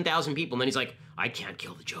kills like 10,000 people, and then he's like, I can't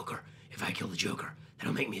kill the Joker. If I kill the Joker,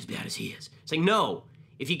 that'll make me as bad as he is. It's like, no.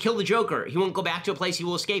 If you kill the Joker, he won't go back to a place he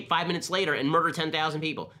will escape 5 minutes later and murder 10,000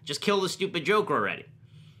 people. Just kill the stupid Joker already.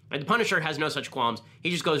 The Punisher has no such qualms.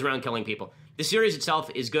 He just goes around killing people. The series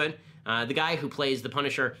itself is good. The guy who plays the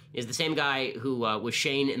Punisher is the same guy who was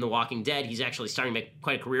Shane in The Walking Dead. He's actually starting to make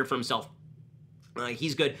quite a career for himself.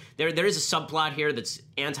 He's good. There is a subplot here that's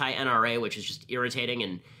anti-NRA, which is just irritating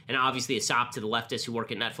and obviously a sop to the leftists who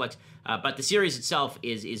work at Netflix. But the series itself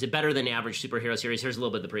is a better than average superhero series. Here's a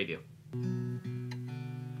little bit of the preview.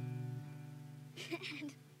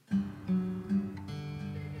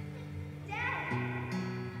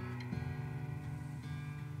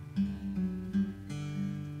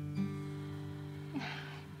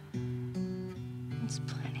 It's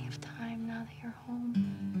plenty of time now that you're home.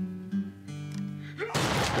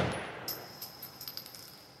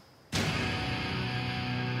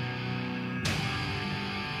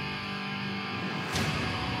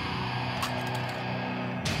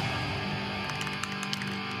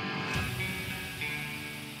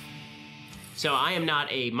 So I am not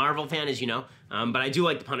a Marvel fan, as you know, but I do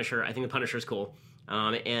like The Punisher. I think The Punisher is cool.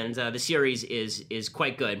 And the series is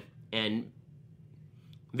quite good and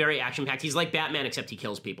very action-packed. He's like Batman, except he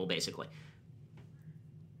kills people, basically.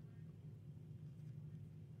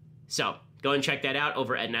 So go and check that out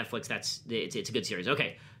over at Netflix. It's a good series.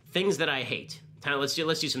 Okay, things that I hate. Let's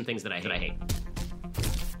do some things that I hate.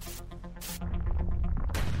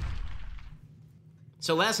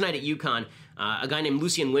 So last night at UConn, a guy named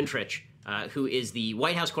Lucian Wintrich, who is the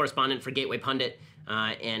White House correspondent for Gateway Pundit,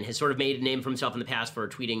 and has sort of made a name for himself in the past for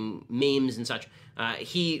tweeting memes and such.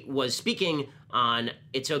 He was speaking on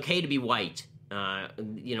 "It's okay to be white,"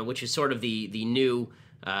 which is sort of the new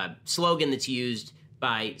slogan that's used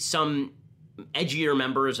by some edgier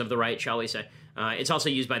members of the right, shall we say. It's also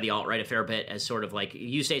used by the alt-right a fair bit as sort of like,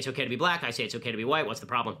 you say it's okay to be black, I say it's okay to be white, what's the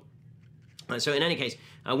problem? So in any case,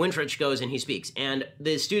 Wintrich goes and he speaks, and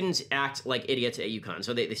the students act like idiots at UConn.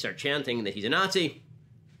 So they start chanting that he's a Nazi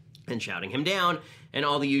and shouting him down and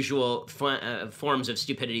all the usual forms of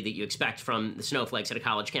stupidity that you expect from the snowflakes at a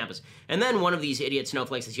college campus. And then one of these idiot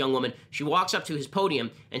snowflakes, this young woman, she walks up to his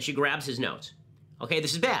podium and she grabs his notes. Okay,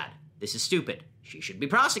 this is bad. This is stupid. She should be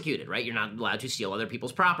prosecuted, right? You're not allowed to steal other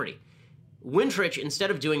people's property. Wintrich,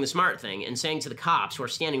 instead of doing the smart thing and saying to the cops who are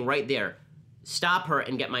standing right there, stop her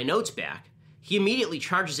and get my notes back, he immediately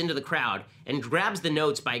charges into the crowd and grabs the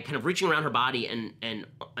notes by kind of reaching around her body and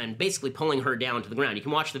basically pulling her down to the ground. You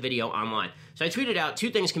can watch the video online. So I tweeted out,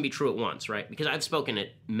 2 things can be true at once, right? Because I've spoken at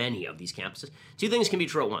many of these campuses. 2 things can be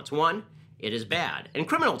true at once. 1, it is bad and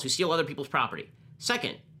criminal to steal other people's property.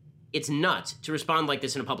 2nd, it's nuts to respond like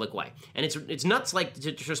this in a public way. And it's nuts like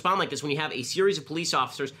to respond like this when you have a series of police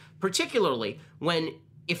officers, particularly when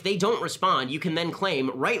if they don't respond, you can then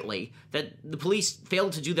claim, rightly, that the police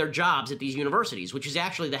failed to do their jobs at these universities, which is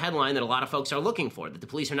actually the headline that a lot of folks are looking for, that the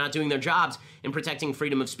police are not doing their jobs in protecting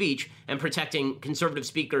freedom of speech and protecting conservative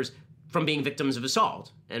speakers from being victims of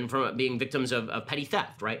assault and from being victims of petty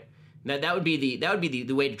theft, right? That would be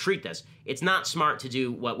the way to treat this. It's not smart to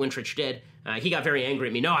do what Wintrich did. He got very angry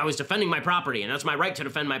at me. No, I was defending my property, and that's my right to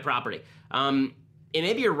defend my property. It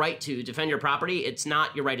may be your right to defend your property. It's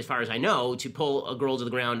not your right, as far as I know, to pull a girl to the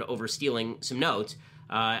ground over stealing some notes.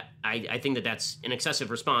 I think that that's an excessive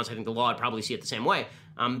response. I think the law would probably see it the same way.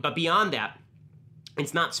 But beyond that,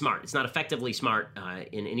 it's not smart. It's not effectively smart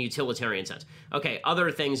in a utilitarian sense. Okay, other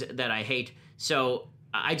things that I hate. So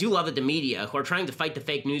I do love that the media, who are trying to fight the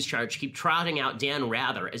fake news charge, keep trotting out Dan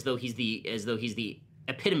Rather as though he's the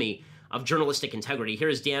epitome of journalistic integrity.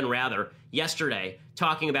 Here's Dan Rather yesterday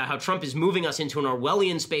talking about how Trump is moving us into an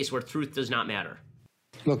Orwellian space where truth does not matter.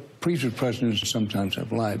 Look, previous presidents sometimes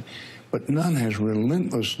have lied, but none has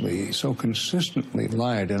relentlessly, so consistently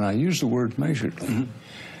lied, and I use the word measuredly,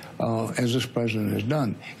 as this president has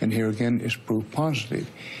done. And here again is proof positive.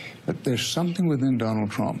 But there's something within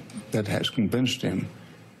Donald Trump that has convinced him,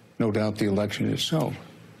 no doubt the election itself,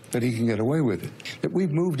 that he can get away with it. That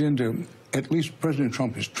we've moved into, at least President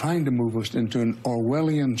Trump is trying to move us into an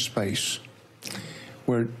Orwellian space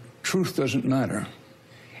where truth doesn't matter,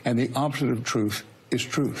 and the opposite of truth is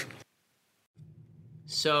truth.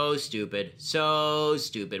 So stupid. So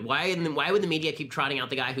stupid. Why would the media keep trotting out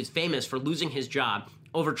the guy who's famous for losing his job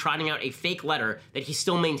over trotting out a fake letter that he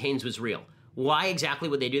still maintains was real? Why exactly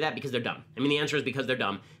would they do that? Because they're dumb. I mean, the answer is because they're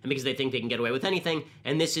dumb and because they think they can get away with anything,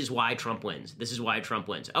 and this is why Trump wins. This is why Trump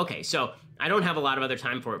wins. Okay, so I don't have a lot of other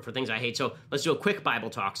time for things I hate, so let's do a quick Bible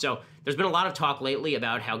talk. So there's been a lot of talk lately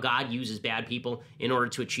about how God uses bad people in order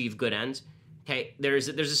to achieve good ends. Okay, there's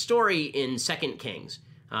a story in 2 Kings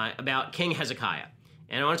about King Hezekiah.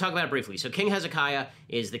 And I want to talk about it briefly. So King Hezekiah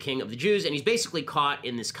is the king of the Jews, and he's basically caught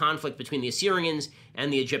in this conflict between the Assyrians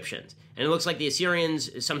and the Egyptians. And it looks like the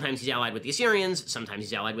Assyrians, sometimes he's allied with the Assyrians, sometimes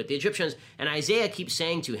he's allied with the Egyptians. And Isaiah keeps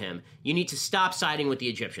saying to him, you need to stop siding with the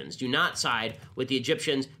Egyptians. Do not side with the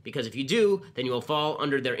Egyptians, because if you do, then you will fall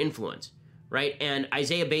under their influence, right? And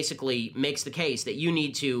Isaiah basically makes the case that you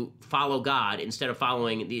need to follow God instead of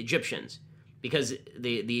following the Egyptians, because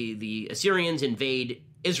the Assyrians invade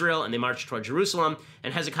Israel, and they march toward Jerusalem,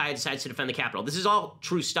 and Hezekiah decides to defend the capital. This is all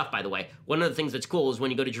true stuff, by the way. One of the things that's cool is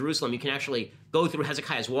when you go to Jerusalem, you can actually go through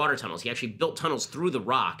Hezekiah's water tunnels. He actually built tunnels through the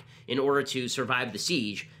rock in order to survive the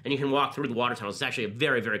siege, and you can walk through the water tunnels. It's actually a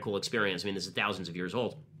very, very cool experience. I mean, this is thousands of years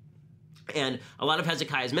old. And a lot of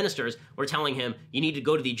Hezekiah's ministers were telling him, you need to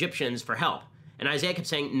go to the Egyptians for help. And Isaiah kept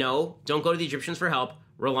saying, no, don't go to the Egyptians for help.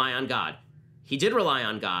 Rely on God. He did rely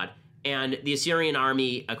on God, and the Assyrian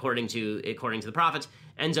army, according to the prophets,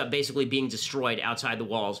 ends up basically being destroyed outside the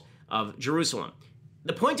walls of Jerusalem.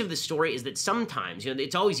 The point of this story is that sometimes,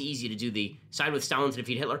 it's always easy to do the side with Stalin to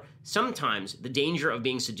defeat Hitler. Sometimes the danger of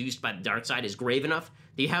being seduced by the dark side is grave enough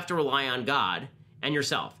that you have to rely on God and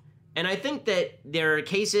yourself. And I think that there are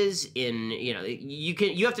cases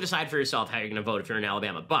you have to decide for yourself how you're going to vote if you're in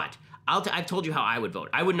Alabama. But I've told you how I would vote.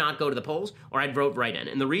 I would not go to the polls, or I'd vote write-in.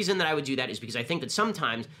 And the reason that I would do that is because I think that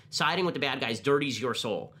sometimes siding with the bad guys dirties your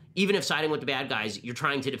soul. Even if siding with the bad guys, you're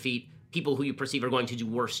trying to defeat people who you perceive are going to do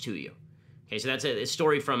worse to you. Okay, so that's a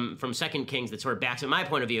story from 2 Kings that sort of backs up my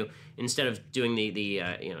point of view, instead of doing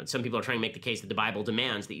some people are trying to make the case that the Bible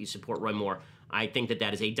demands that you support Roy Moore. I think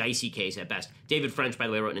that is a dicey case at best. David French, by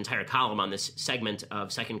the way, wrote an entire column on this segment of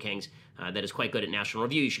 2 Kings that is quite good at National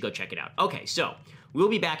Review. You should go check it out. Okay, so we'll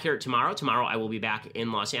be back here tomorrow. Tomorrow I will be back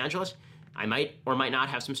in Los Angeles. I might or might not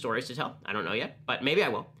have some stories to tell. I don't know yet, but maybe I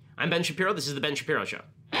will. I'm Ben Shapiro. This is The Ben Shapiro Show.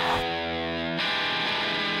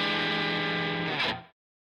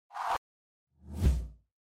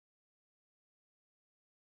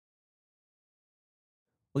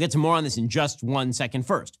 We'll get to more on this in just 1 second.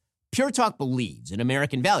 First, Pure Talk believes in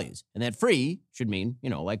American values, and that free should mean,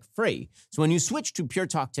 like free. So when you switch to Pure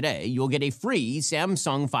Talk today, you'll get a free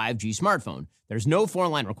Samsung 5G smartphone. There's no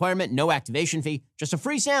 4-line requirement, no activation fee, just a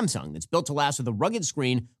free Samsung that's built to last with a rugged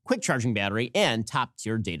screen, quick charging battery, and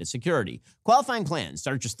top-tier data security. Qualifying plans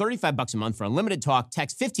start at just $35 a month for unlimited talk,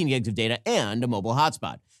 text, 15 gigs of data, and a mobile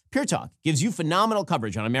hotspot. Pure Talk gives you phenomenal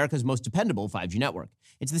coverage on America's most dependable 5G network.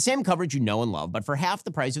 It's the same coverage you know and love, but for half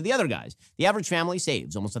the price of the other guys. The average family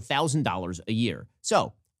saves almost $1,000 a year.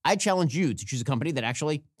 So I challenge you to choose a company that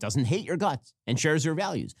actually doesn't hate your guts and shares your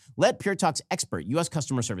values. Let Pure Talk's expert U.S.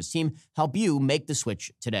 customer service team help you make the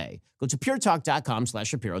switch today. Go to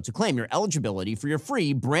puretalk.com/Shapiro to claim your eligibility for your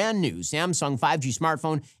free brand new Samsung 5G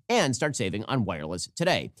smartphone and start saving on wireless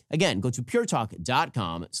today. Again, go to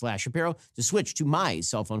puretalk.com/Shapiro to switch to my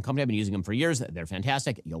cell phone company. I've been using them for years. They're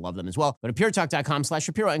fantastic. You'll love them as well. Go to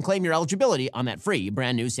puretalk.com/Shapiro and claim your eligibility on that free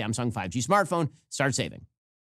brand new Samsung 5G smartphone. Start saving.